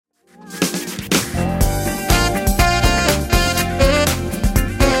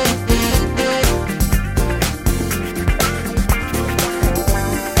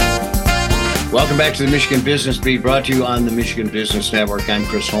Welcome back to the Michigan Business Beat, brought to you on the Michigan Business Network. I'm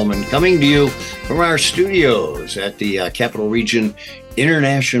Chris Holman, coming to you from our studios at the Capital Region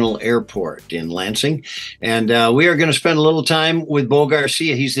International Airport in Lansing. And we are going to spend a little time with Bo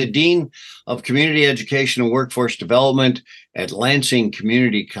Garcia. He's the Dean of Community Education and Workforce Development at Lansing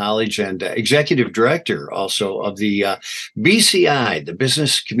Community College and Executive Director also of the BCI, the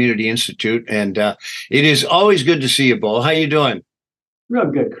Business Community Institute. And it is always good to see you, Bo. How you doing? Real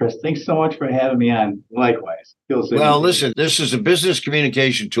good, Chris. Thanks so much for having me on. Likewise. Well, listen, this is a business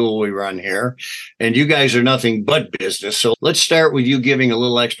communication tool we run here, and you guys are nothing but business. So let's start with you giving a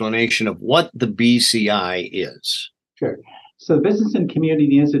little explanation of what the BCI is. Sure. So the Business and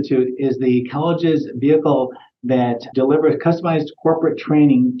Community Institute is the college's vehicle that delivers customized corporate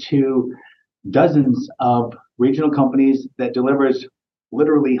training to dozens of regional companies, that delivers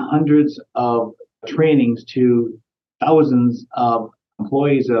literally hundreds of trainings to thousands of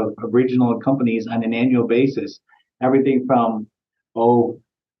employees of regional companies on an annual basis. Everything from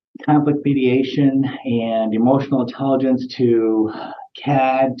conflict mediation and emotional intelligence to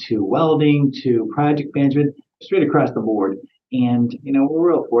CAD to welding to project management, straight across the board. And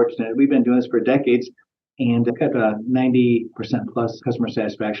we're real fortunate. We've been doing this for decades, and I've got a 90% plus customer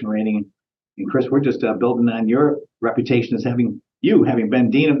satisfaction rating. And Chris, we're just building on your reputation as having been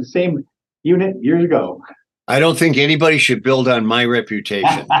dean of the same unit years ago. I don't think anybody should build on my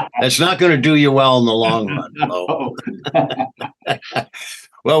reputation. That's not going to do you well in the long run.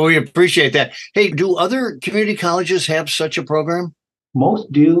 Well, we appreciate that. Hey, do other community colleges have such a program?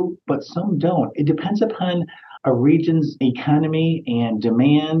 Most do, but some don't. It depends upon a region's economy and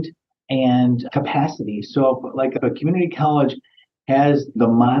demand and capacity. So like a community college has the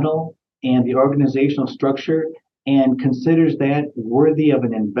model and the organizational structure and considers that worthy of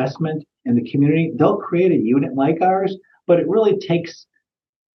an investment in the community, they'll create a unit like ours, but it really takes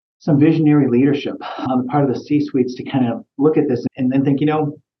some visionary leadership on the part of the C-suites to kind of look at this and then think,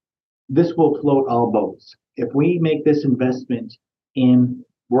 this will float all boats. If we make this investment in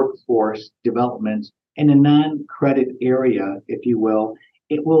workforce development in a non-credit area, if you will,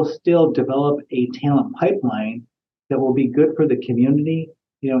 it will still develop a talent pipeline that will be good for the community,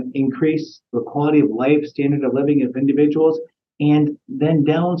 increase the quality of life, standard of living of individuals. And then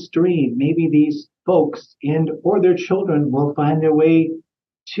downstream, maybe these folks or their children will find their way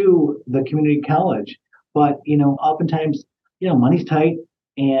to the community college. But, oftentimes, money's tight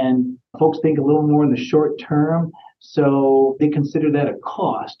and folks think a little more in the short term. So they consider that a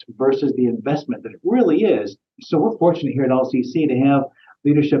cost versus the investment that it really is. So we're fortunate here at LCC to have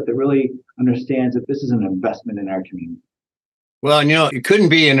leadership that really understands that this is an investment in our community. Well, it couldn't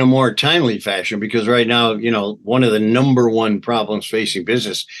be in a more timely fashion because right now, one of the number one problems facing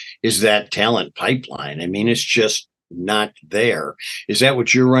business is that talent pipeline. I mean, it's just not there. Is that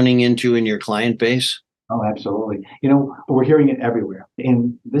what you're running into in your client base? Oh, absolutely. We're hearing it everywhere.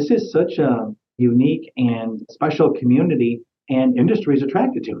 And this is such a unique and special community, and industry is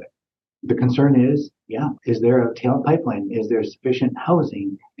attracted to it. The concern is, is there a talent pipeline? Is there sufficient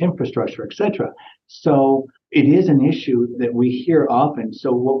housing, infrastructure, et cetera? So it is an issue that we hear often.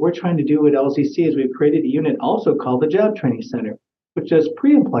 So what we're trying to do at LCC is we've created a unit also called the Job Training Center, which does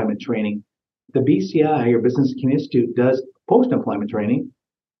pre-employment training. The BCI, or Business Community Institute, does post-employment training.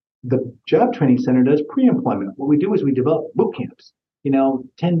 The Job Training Center does pre-employment. What we do is we develop boot camps,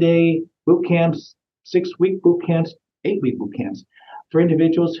 10-day boot camps, 6-week boot camps, 8-week boot camps for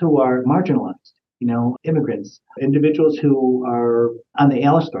individuals who are marginalized, immigrants, individuals who are on the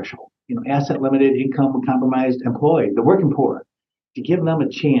ALICE threshold, asset limited, income compromised, employed, the working poor, to give them a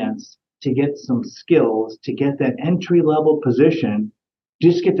chance to get some skills, to get that entry level position,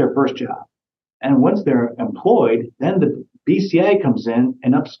 just get their first job. And once they're employed, then the BCI comes in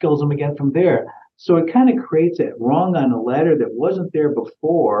and upskills them again from there. So it kind of creates a rung on a ladder that wasn't there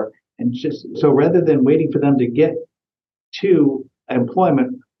before. And so rather than waiting for them to get to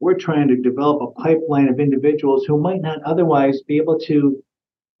employment, we're trying to develop a pipeline of individuals who might not otherwise be able to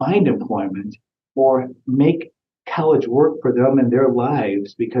find employment or make college work for them in their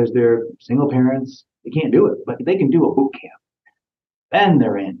lives because they're single parents. They can't do it, but they can do a boot camp. Then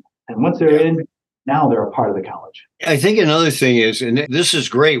they're in. And once they're in, now they're a part of the college. I think another thing is, and this is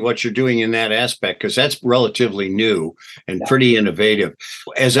great what you're doing in that aspect, because that's relatively new and pretty innovative.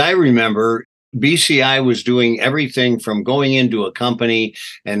 As I remember, BCI was doing everything from going into a company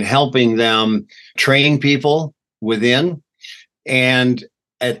and helping them train people within, and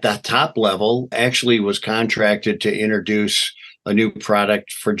at the top level actually was contracted to introduce a new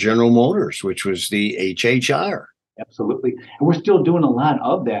product for General Motors, which was the HHR. Absolutely. And we're still doing a lot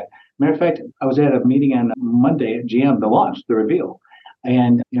of that. Matter of fact, I was at a meeting on Monday at GM, the reveal.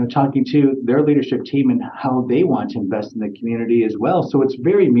 and talking to their leadership team and how they want to invest in the community as well. So it's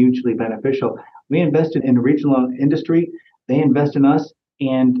very mutually beneficial. We invested in regional industry, they invest in us,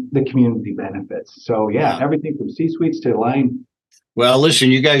 and the community benefits. So yeah, everything from C-suites to line. Well,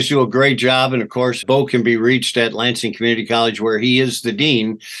 listen, you guys do a great job. And of course, Bo can be reached at Lansing Community College, where he is the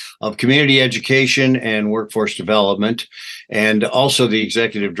Dean of Community Education and Workforce Development, and also the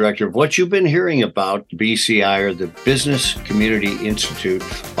Executive Director of what you've been hearing about, BCI, or the Business Community Institute.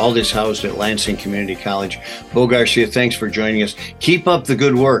 All this housed at Lansing Community College. Bo Garcia, thanks for joining us. Keep up the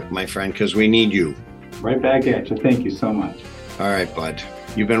good work, my friend, because we need you. Right back at you. Thank you so much. All right, bud.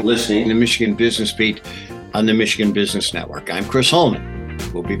 You've been listening to Michigan Business Beat on the Michigan Business Network. I'm Chris Holman.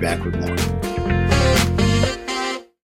 We'll be back with more.